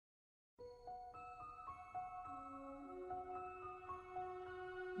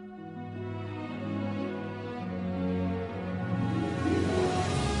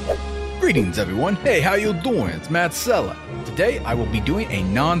Greetings everyone, hey how you doing? It's Matt Sella. Today I will be doing a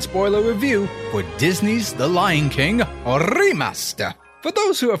non-spoiler review for Disney's The Lion King Remaster. For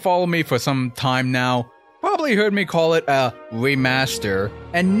those who have followed me for some time now, probably heard me call it a remaster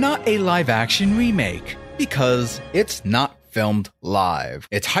and not a live-action remake, because it's not filmed live.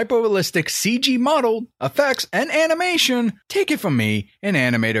 It's hyper-realistic CG modeled effects and animation. Take it from me, an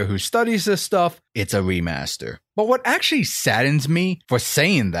animator who studies this stuff, it's a remaster. But what actually saddens me for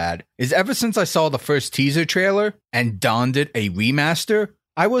saying that is ever since I saw the first teaser trailer and donned it a remaster,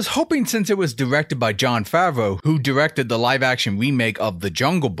 I was hoping since it was directed by Jon Favreau, who directed the live-action remake of The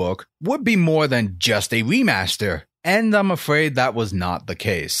Jungle Book, would be more than just a remaster. And I'm afraid that was not the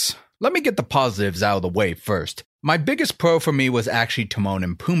case. Let me get the positives out of the way first. My biggest pro for me was actually Timon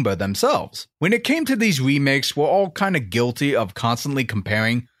and Pumbaa themselves. When it came to these remakes, we're all kind of guilty of constantly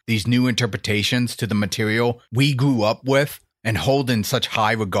comparing these new interpretations to the material we grew up with and hold in such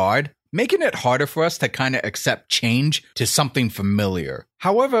high regard, making it harder for us to kind of accept change to something familiar.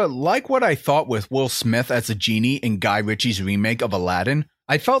 However, like what I thought with Will Smith as a genie in Guy Ritchie's remake of Aladdin,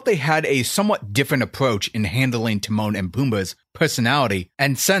 I felt they had a somewhat different approach in handling Timon and Pumbaa's personality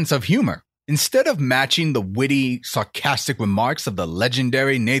and sense of humor. Instead of matching the witty, sarcastic remarks of the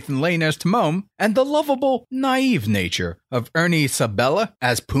legendary Nathan Lane as Timon and the lovable, naive nature of Ernie Sabella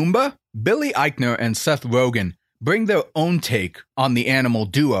as Pumbaa, Billy Eichner and Seth Rogen bring their own take on the animal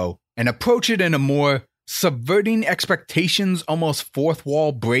duo and approach it in a more subverting expectations, almost fourth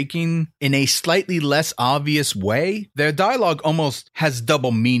wall breaking in a slightly less obvious way. Their dialogue almost has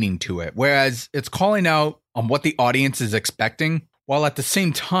double meaning to it, whereas it's calling out on what the audience is expecting, while at the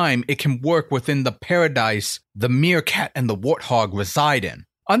same time it can work within the paradise the meerkat and the warthog reside in.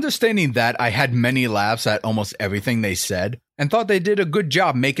 Understanding that, I had many laughs at almost everything they said, and thought they did a good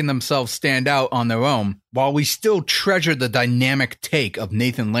job making themselves stand out on their own, while we still treasure the dynamic take of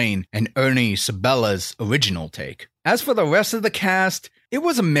Nathan Lane and Ernie Sabella's original take. As for the rest of the cast, it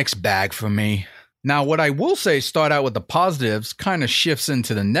was a mixed bag for me. Now, what I will say start out with the positives kind of shifts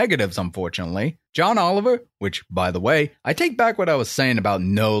into the negatives, unfortunately. John Oliver, which, by the way, I take back what I was saying about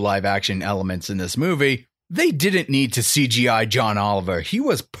no live-action elements in this movie. They didn't need to CGI John Oliver. He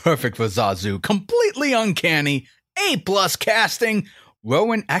was perfect for Zazu, completely uncanny, A+ casting.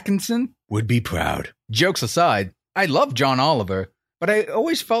 Rowan Atkinson would be proud. Jokes aside, I love John Oliver, but I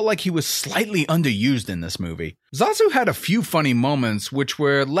always felt like he was slightly underused in this movie. Zazu had a few funny moments which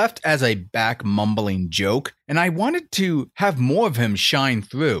were left as a back mumbling joke, and I wanted to have more of him shine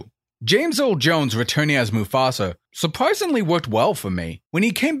through. James Earl Jones returning as Mufasa surprisingly worked well for me. When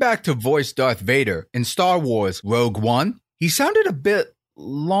he came back to voice Darth Vader in Star Wars Rogue One, he sounded a bit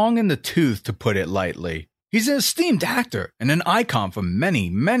long in the tooth, to put it lightly. He's an esteemed actor and an icon for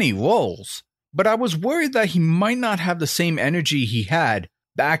many, many roles. But I was worried that he might not have the same energy he had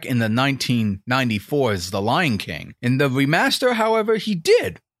back in the 1994's The Lion King. In the remaster, however, he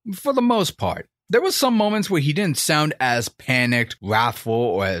did, for the most part. There were some moments where he didn't sound as panicked, wrathful,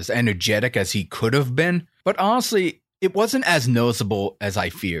 or as energetic as he could have been, but honestly, it wasn't as noticeable as I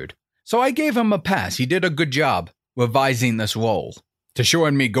feared. So I gave him a pass. He did a good job revising this role. To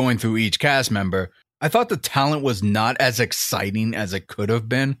shorten me going through each cast member, I thought the talent was not as exciting as it could have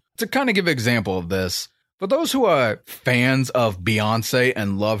been. To kind of give an example of this, for those who are fans of Beyonce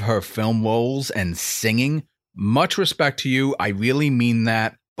and love her film roles and singing, much respect to you, I really mean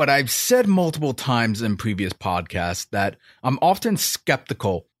that. But I've said multiple times in previous podcasts that I'm often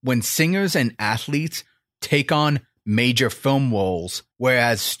skeptical when singers and athletes take on major film roles,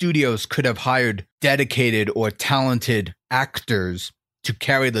 whereas studios could have hired dedicated or talented actors to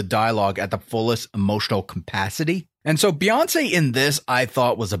carry the dialogue at the fullest emotional capacity. And so Beyonce in this I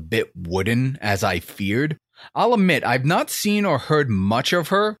thought was a bit wooden, as I feared. I'll admit, I've not seen or heard much of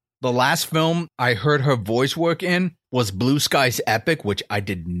her. The last film I heard her voice work in was Blue Sky's Epic, which I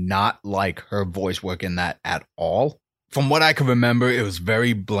did not like her voice work in that at all. From what I can remember, it was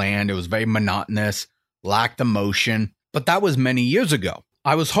very bland, it was very monotonous, lacked emotion, but that was many years ago.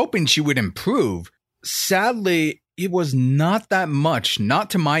 I was hoping she would improve. Sadly, it was not that much,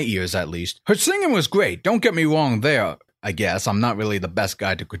 not to my ears at least. Her singing was great, don't get me wrong there, I guess. I'm not really the best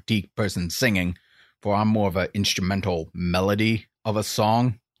guy to critique person singing, for I'm more of an instrumental melody of a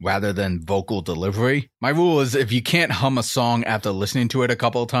song rather than vocal delivery. My rule is if you can't hum a song after listening to it a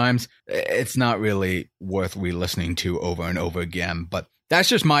couple of times, it's not really worth re-listening to over and over again. But that's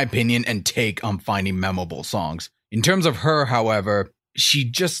just my opinion and take on finding memorable songs. In terms of her, however, she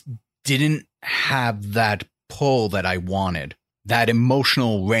just didn't have that pull that I wanted, that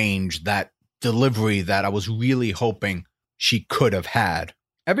emotional range, that delivery that I was really hoping she could have had.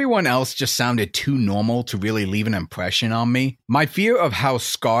 Everyone else just sounded too normal to really leave an impression on me. My fear of how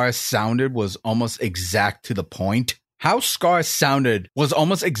Scar sounded was almost exact to the point. How Scar sounded was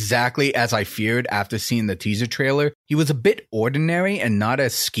almost exactly as I feared after seeing the teaser trailer. He was a bit ordinary and not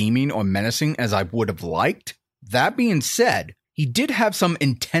as scheming or menacing as I would have liked. That being said, he did have some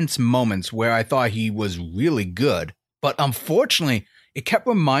intense moments where I thought he was really good, but unfortunately, it kept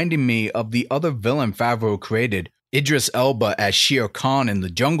reminding me of the other villain Favreau created, Idris Elba as Shere Khan in The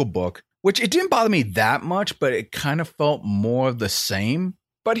Jungle Book, which it didn't bother me that much, but it kind of felt more of the same.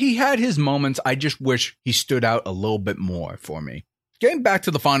 But he had his moments. I just wish he stood out a little bit more for me. Getting back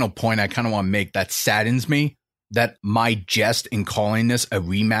to the final point I kind of want to make that saddens me, that my jest in calling this a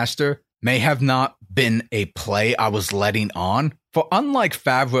remaster may have not been a play I was letting on. For unlike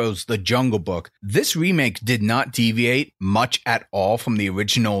Favreau's The Jungle Book, this remake did not deviate much at all from the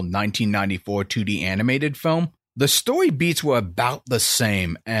original 1994 2D animated film. The story beats were about the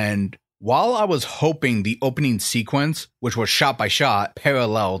same, and while I was hoping the opening sequence, which was shot by shot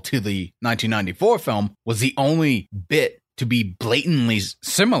parallel to the 1994 film, was the only bit to be blatantly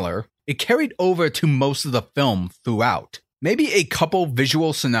similar, it carried over to most of the film throughout. Maybe a couple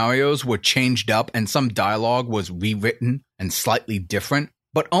visual scenarios were changed up and some dialogue was rewritten and slightly different,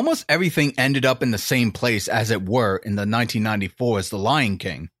 but almost everything ended up in the same place as it were in the 1994's The Lion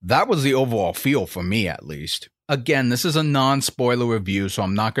King. That was the overall feel for me, at least. Again, this is a non-spoiler review, so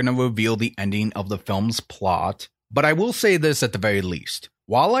I'm not going to reveal the ending of the film's plot, but I will say this at the very least.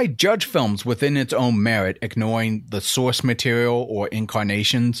 While I judge films within its own merit, ignoring the source material or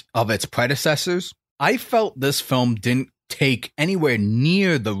incarnations of its predecessors, I felt this film didn't take anywhere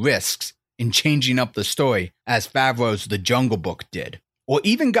near the risks in changing up the story as Favreau's The Jungle Book did, or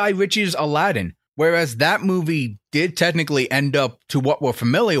even Guy Ritchie's Aladdin, whereas that movie did technically end up to what we're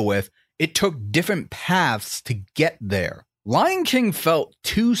familiar with. It took different paths to get there. Lion King felt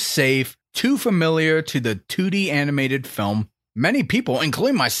too safe, too familiar to the 2D animated film many people,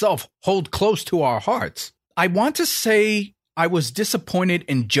 including myself, hold close to our hearts. I want to say I was disappointed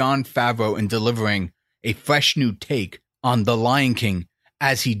in Jon Favreau in delivering a fresh new take on The Lion King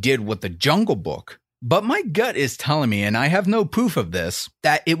as he did with The Jungle Book. But my gut is telling me, and I have no proof of this,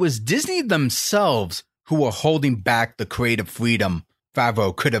 that it was Disney themselves who were holding back the creative freedom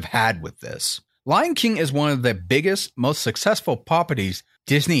Favreau could have had with this. Lion King is one of the biggest, most successful properties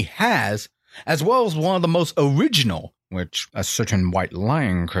Disney has, as well as one of the most original, which a certain white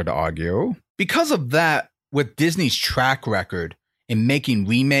lion could argue. Because of that, with Disney's track record in making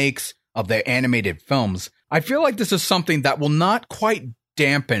remakes of their animated films, I feel like this is something that will not quite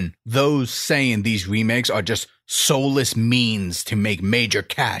dampen those saying these remakes are just soulless means to make major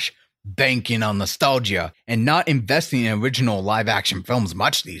cash, banking on nostalgia, and not investing in original live-action films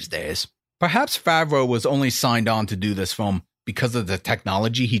much these days. Perhaps Favreau was only signed on to do this film because of the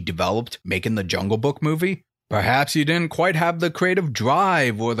technology he developed making the Jungle Book movie. Perhaps he didn't quite have the creative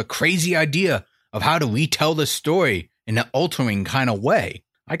drive or the crazy idea of how to retell the story in an altering kind of way.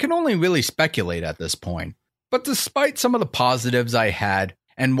 I can only really speculate at this point. But despite some of the positives I had,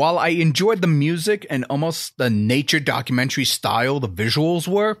 and while I enjoyed the music and almost the nature documentary style the visuals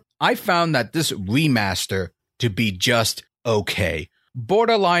were, I found that this remaster to be just okay,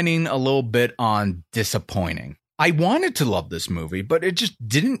 borderlining a little bit on disappointing. I wanted to love this movie, but it just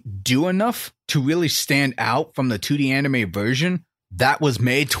didn't do enough to really stand out from the 2D anime version that was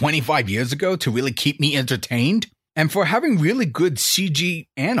made 25 years ago to really keep me entertained. And for having really good CG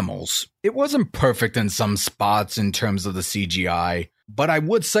animals, it wasn't perfect in some spots in terms of the CGI, but I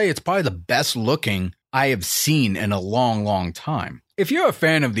would say it's probably the best looking I have seen in a long, long time. If you're a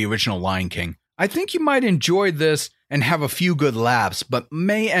fan of the original Lion King, I think you might enjoy this and have a few good laughs, but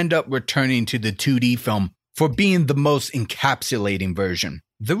may end up returning to the 2D film for being the most encapsulating version.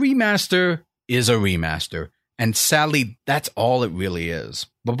 The remaster is a remaster, and sadly, that's all it really is.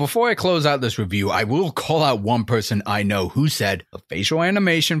 But before I close out this review, I will call out one person I know who said the facial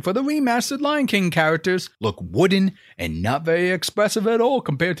animation for the remastered Lion King characters look wooden and not very expressive at all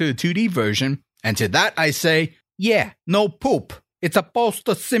compared to the 2D version. And to that I say, yeah, no poop. It's supposed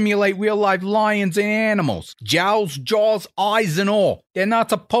to simulate real-life lions and animals. Jowls, jaws, eyes, and all. They're not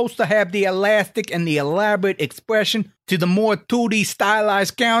supposed to have the elastic and the elaborate expression to the more 2D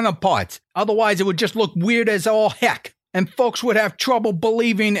stylized counterparts. Otherwise, it would just look weird as all heck. And folks would have trouble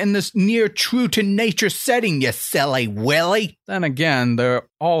believing in this near true-to-nature setting, you silly Willy. Then again, they're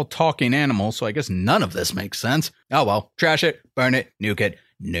all talking animals, so I guess none of this makes sense. Oh well, trash it, burn it, nuke it.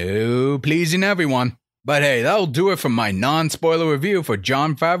 No pleasing everyone. But hey, that'll do it for my non-spoiler review for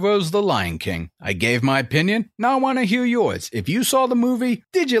Jon Favreau's The Lion King. I gave my opinion, now I want to hear yours. If you saw the movie,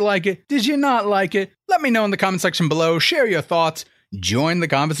 did you like it? Did you not like it? Let me know in the comment section below, share your thoughts. join the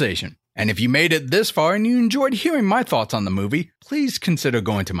conversation. And if you made it this far and you enjoyed hearing my thoughts on the movie, please consider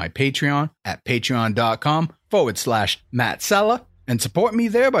going to my Patreon at patreon.com/Matt Sella and support me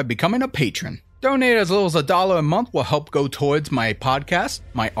there by becoming a patron. Donate as little as $1 a month will help go towards my podcast,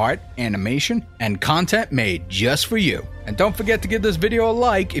 my art, animation, and content made just for you. And don't forget to give this video a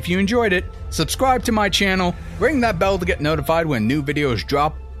like if you enjoyed it, subscribe to my channel, ring that bell to get notified when new videos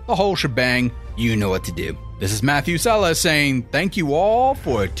drop, the whole shebang. You know what to do. This is Matthew Sella saying thank you all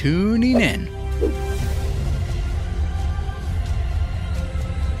for tuning in.